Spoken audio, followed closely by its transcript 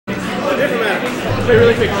different matter. Wait,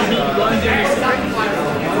 really quick. You beat one during the second.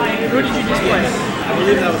 Who did you just play? I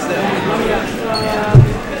believe that was them.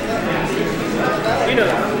 You know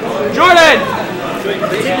that. Jordan! Wait,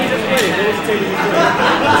 the team you just played. What was the team you just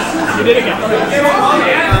played? You did it again.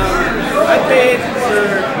 I paid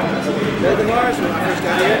for both of ours when I first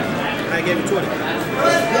got here, and I gave it 20.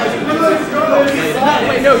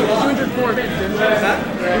 Wait, no, you entered 4 events, didn't you?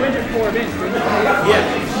 You entered 4 events, didn't you? Yeah.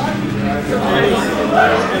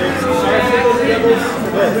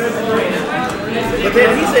 But then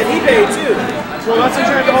he said he paid too. Well, let's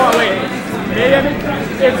ensure the whole wait. Maybe I mean,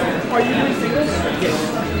 are you doing singles?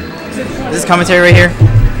 Is this commentary right here?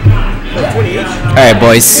 20 each? Alright,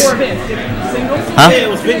 boys. 4 events. Singles? Huh? Yeah, it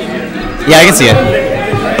was Vinny. Yeah, I can see it.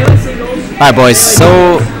 Alright, boys.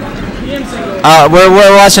 So,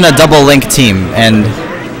 we're watching a double link team, and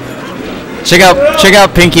check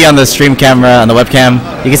out Pinkie on the stream camera on the webcam.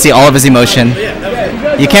 You can see all of his emotion.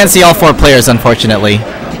 You can't see all 4 players, unfortunately.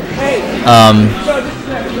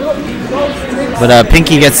 But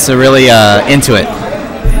Pinkie gets really into it.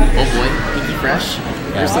 Oh boy, Pinkie fresh.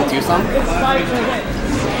 There's some Twosome.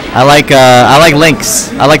 I like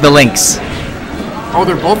links. I like the links. Oh,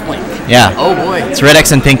 they're both Link. Yeah. Oh boy. It's Red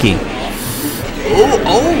X and Pinkie.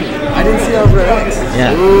 Oh! I didn't see that was Red X.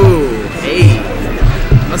 Yeah. Ooh, hey.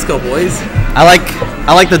 Let's go, boys. I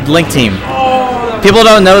like the link team. People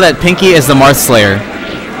don't know that Pinkie is the Marth Slayer,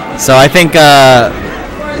 so I think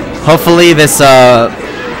hopefully this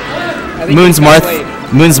Moon's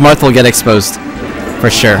Marth will get exposed for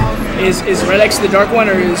sure. Is Red X the dark one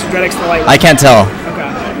or is Red X the light one? I can't tell. Okay.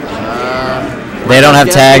 They don't have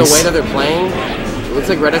tags. The way that they're playing, it looks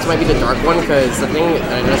like Red X might be the dark one because the thing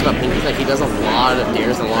that I noticed about Pinkie is that he does a lot of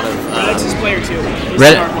dares and a lot of. Red X is player 2.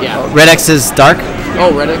 Red X is dark.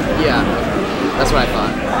 Oh, Red X, yeah. That's what I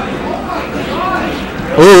thought.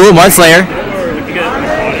 Ooh, Marth Slayer.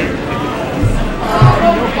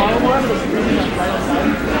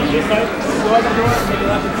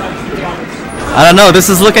 I don't know. This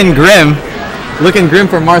is looking grim. Looking grim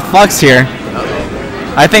for Marth Fox here.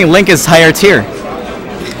 I think Link is higher tier.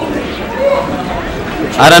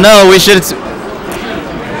 I don't know. We should. You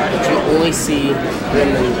only see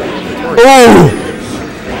Grim and Victoria. Oh!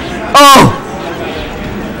 Oh!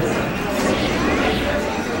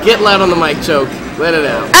 Get loud on the mic, Choke. Let it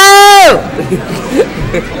out. Oh!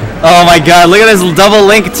 Oh my God! Look at this double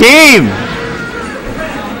Link team.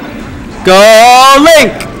 Go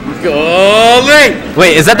Link! Go Link!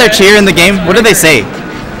 Wait, is that their cheer in the game? What do they say?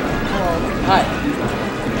 Hi.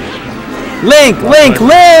 Link, Link,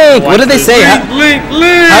 Link! What did they say? Link,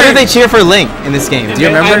 Link! How did they cheer for Link in this game? Do you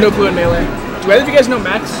remember? I have no clue in Melee. Do either of you guys know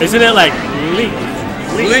Max? Isn't it like Link?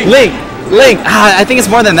 Link! I think it's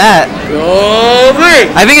more than that. Go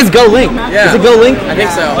Link! I think it's Go Link. Yeah. Is it Go Link? I think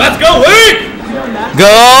so. Let's go Link!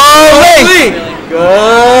 Go Link! Go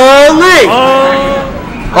Link!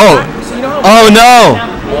 Oh. Oh no!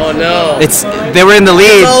 Oh no. They were in the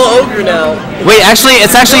lead. It's all over now. Wait, it's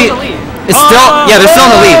still, yeah, they're still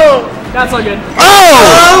in the lead. That's all good.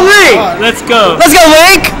 Oh! Link! Let's go. Let's go,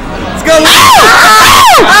 Link! Let's go Link!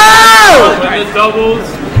 Oh! The doubles,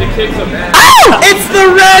 the kicks of that. It's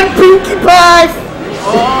the red Pinkie Pie!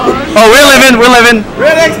 Oh, we're living.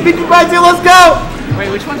 Red X Pinkie Pie 2, let's go!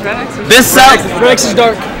 Wait, which one's Red X? Red X is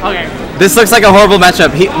dark. Okay. This looks like a horrible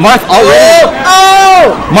matchup. Marth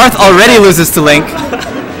already loses to Link.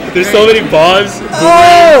 There's so many bombs.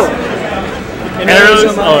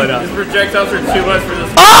 Arrows. Oh no. These projectiles are too much for this.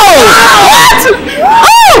 Oh! What?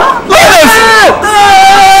 Oh! Look at this!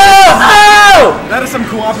 That is some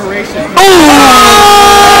cooperation. Oh!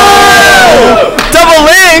 Double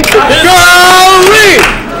Link! Go Link!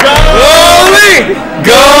 Go Link!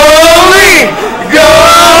 Go Link! Go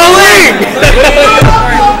Link!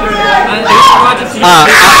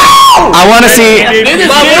 I want to see.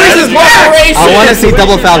 I want to see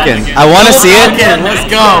Double Falcon. I want to see it. Let's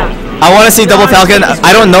go. I want to see Double Falcon. I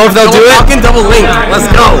don't know if they'll do it. Falcon, Double Link. Let's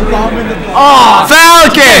go. Oh,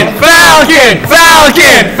 Falcon! Falcon!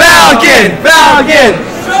 Falcon! Falcon! Falcon!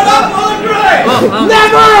 Shut up, Andre!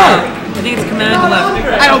 Never! I think it's command left.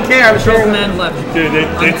 I don't care. I'm sure. Command left. Dude,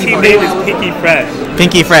 their team name is Pinkie Fresh.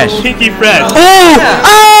 Pinkie Fresh. Pinkie Fresh. Oh!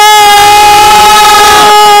 Oh!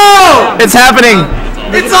 It's happening.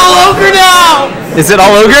 It's all over now. Is it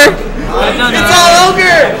all ogre? It's all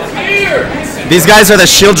over. These guys are the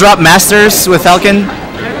shield drop masters with Falcon.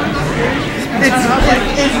 It's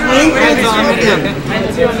Link and Falcon.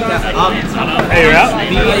 Hey, you're out?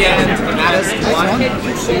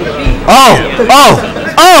 Oh! Oh!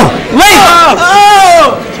 Oh! Link!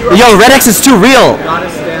 Oh! Yo, Red X is too real.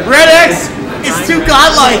 Red X is too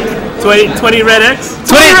godlike. 20 Red X?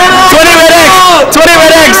 20 Red X! 20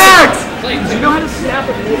 Red X!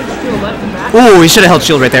 Ooh, he should have held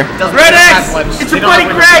shield right there. Red X! It's your buddy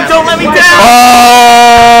Greg! Don't let me down!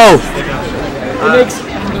 Oh! It makes.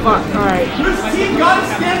 Fuck. All right. This team gotta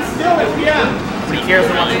stand still if we have. But he cares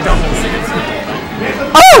about the doubles.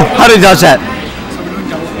 Oh! How did he dodge that?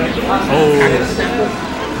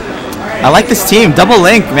 I like this team. Double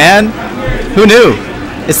Link, man. Who knew?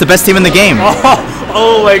 It's the best team in the game.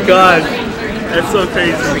 Oh my god. That's so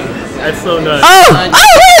crazy. That's so nuts. Oh!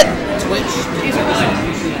 Oh! Twitch.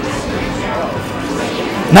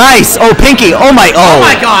 Nice! Oh, Pinkie! Oh my! Oh Oh!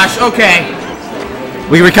 my gosh, okay.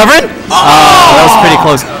 We recovering? Oh, that was pretty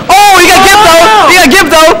close. Oh, he got gift though! He got gift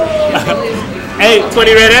though! Hey,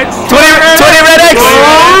 20 Red X. 20 Red X!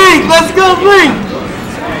 Let's go, Blink!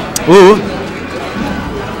 Ooh.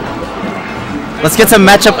 Let's get some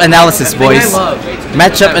matchup analysis, boys.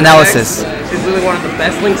 Matchup analysis. Is really one of the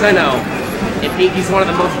best links I know. And Pinkie's one of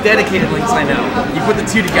the most dedicated links I know. You put the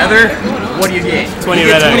two together, what do you get? 20 You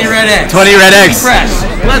get Red X. 20 Red X. 20 Red X. Fresh.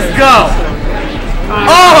 Let's go.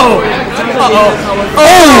 Oh! Uh-oh.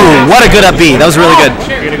 Oh! What a good up B. That was really good.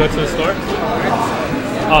 You're gonna go to the store?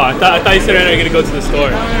 Oh, I thought you said you're gonna go to the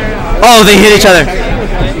store. Oh, they hit each other.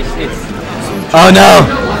 Oh no.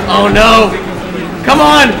 Oh no. Come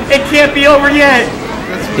on. It can't be over yet.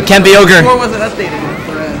 It can't be ogre. Or was it updated?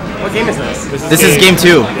 What game is this? This is game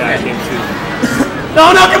 2. Yeah, game 2.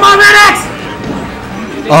 No, no, come on, Red X!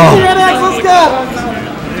 Oh. Red X, let's go!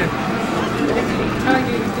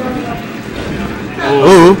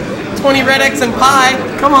 Ooh. 20 Red X and pie.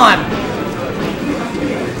 Come on.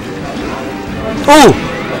 Ooh.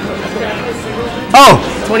 Oh.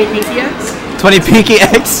 20 Pinkie X? 20 Pinkie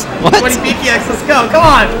X? What? 20 Pinkie X, let's go. Come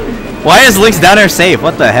on. Why is Link's down air safe?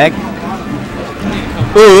 What the heck?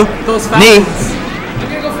 Ooh. Those Knee. Falcons.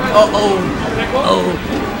 Oh.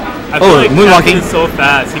 I feel like moonwalking. Captain is so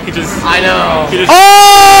fast. He could just. I know. He could just Oh!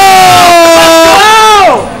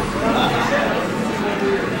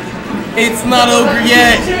 It's not over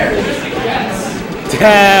yet.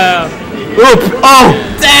 Damn. Oop. Oh!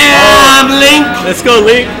 Damn, Link. Let's go,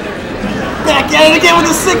 Link. Back at it again with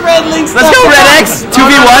the sick red Link stuff. Let's go, Red X.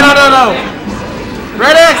 2v1. No.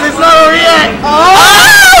 Red X, it's not over yet.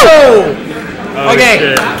 Oh! Oh, Okay,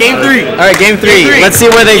 shit. game 3. All right, game 3. Game 3. Let's see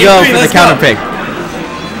where they Game go 3, for the let's counter go. pick.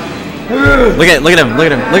 Look at him. Look at him.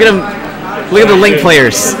 Look at him. Look at the Link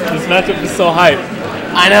players. This matchup is so hype.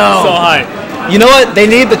 I know. So hype. You know what? They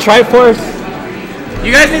need the Triforce.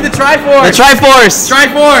 You guys need the Triforce. The Triforce.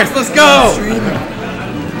 Triforce, let's go.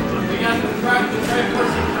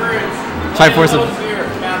 Triforce of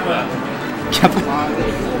Kappa.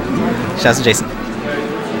 Shouts to Jason.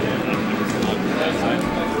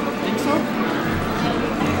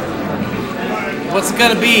 What's it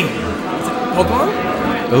gonna be? Is it Pokemon?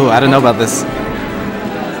 Ooh, I don't know about this.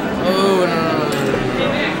 Oh, no.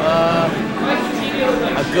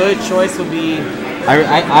 A good choice would be.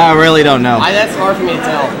 I really don't know. That's hard for me to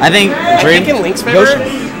tell. I think I Dream. think in Link's favor,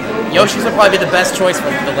 Yoshi's would probably be the best choice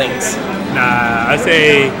for the Links. Nah, I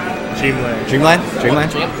say Dreamland. Dreamland?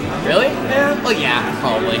 Dreamland? Really? Yeah. Well, yeah,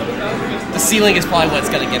 probably. The ceiling is probably what's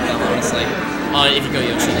gonna get them, honestly. If you go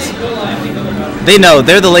Yoshi's. They know.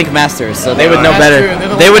 They're the Link Masters, so they would know That's better.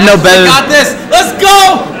 true. They would know better. Got this. Let's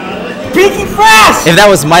go. Pinkie Fresh. If that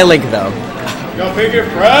was my Link, though. Yo, Pinkie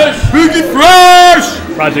Fresh! Pinkie Fresh.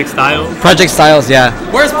 Project Styles. Project Styles, yeah.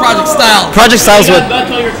 Where's Project Style? Project Styles would.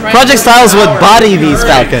 Project Styles would body these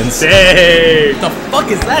Falcons. Dang! The fuck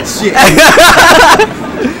is that shit?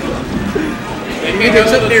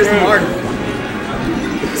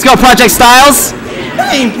 Let's go, Project Styles.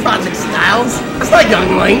 That ain't Project Styles. That's not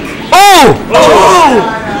Young Link. Oh! Oh!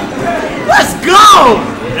 Let's go!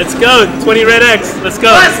 Let's go! 20 Red X. Let's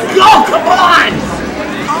go! Let's go! Come on!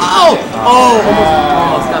 Oh!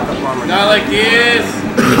 Almost got the farmer. Not like this.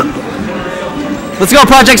 Let's go,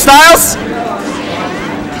 Project Styles.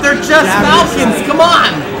 They're just Falcons. Come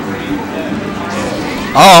on!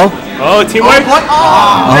 Oh. Oh, teamwork? What?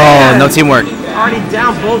 Oh, Man. no teamwork. Already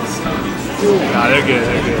down both. Nah, they're good.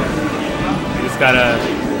 They're good. You just gotta.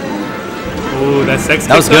 Ooh, that sex kick.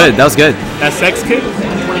 That was good. That was good. That sex kick?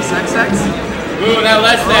 26 X? Ooh, now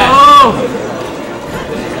let's that. Oh!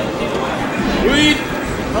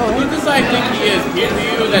 Who does I think he is?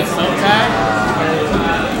 Mew, that's so tight.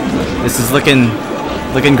 This is looking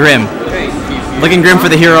grim. Looking grim for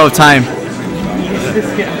the hero of time.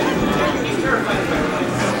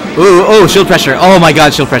 Ooh, oh, shield pressure. Oh my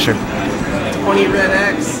god, shield pressure. 20 Red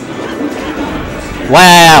X.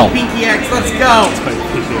 Wow. Pinkie X, let's go!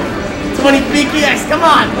 20 Pinkie X, come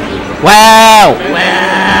on! Wow.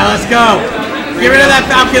 Wow, let's go! Get rid of that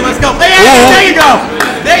Falcon, let's go! There you go!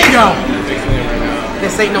 There you go!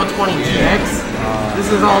 This ain't no 20 GX.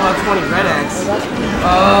 This is all about 20 Red X.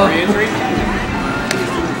 Re-entry?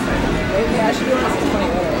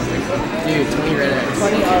 Dude, 20 Red X.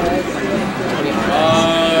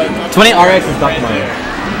 20 RX is Dark Mario.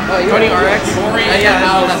 20 RX?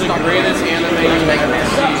 Yeah, that's the greatest anime you've ever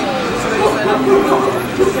seen.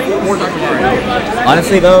 More Dark Mario.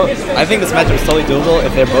 Honestly though, I think this matchup is totally doable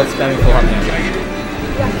if they're both spamming full hop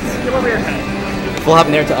nair. Full hop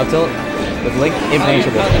nair to up tilt with Link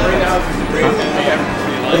impenetrable.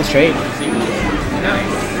 Little straight.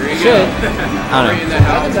 Should. I don't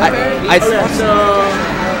know.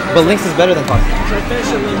 But Link's is better than Fox.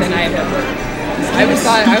 Then I was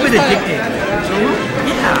thought.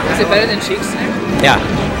 Yeah. Is it better than Cheeks? Yeah.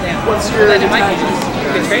 What's your? Then it might be.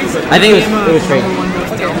 Good trades. I think it was straight.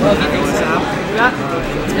 Okay. Well, he thinks so.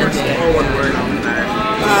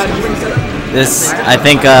 This, I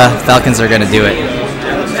think Falcons are gonna do it.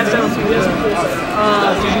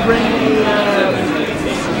 Did you bring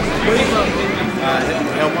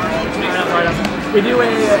we do a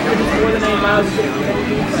more than 8 miles.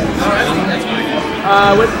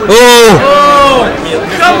 Oh!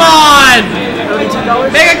 Come on!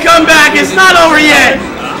 Make a comeback! It's not over yet!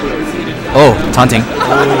 Oh, taunting.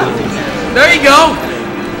 There you go!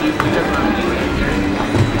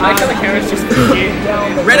 I like how the camera's just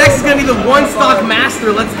Red X is gonna be the one-stock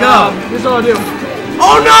master. Let's go! Here's what I'll do.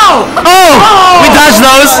 Oh no! Oh! We dodged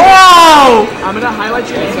those! Oh! I'm gonna highlight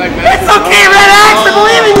your name. It's okay, Red X! I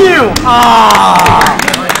believe in you!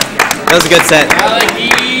 That was a good set.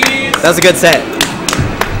 That was a good set.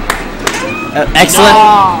 Excellent.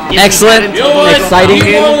 Excellent. Exciting.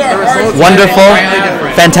 Wonderful.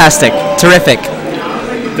 Fantastic. Terrific.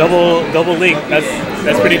 Double link.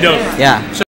 That's pretty dope. Yeah.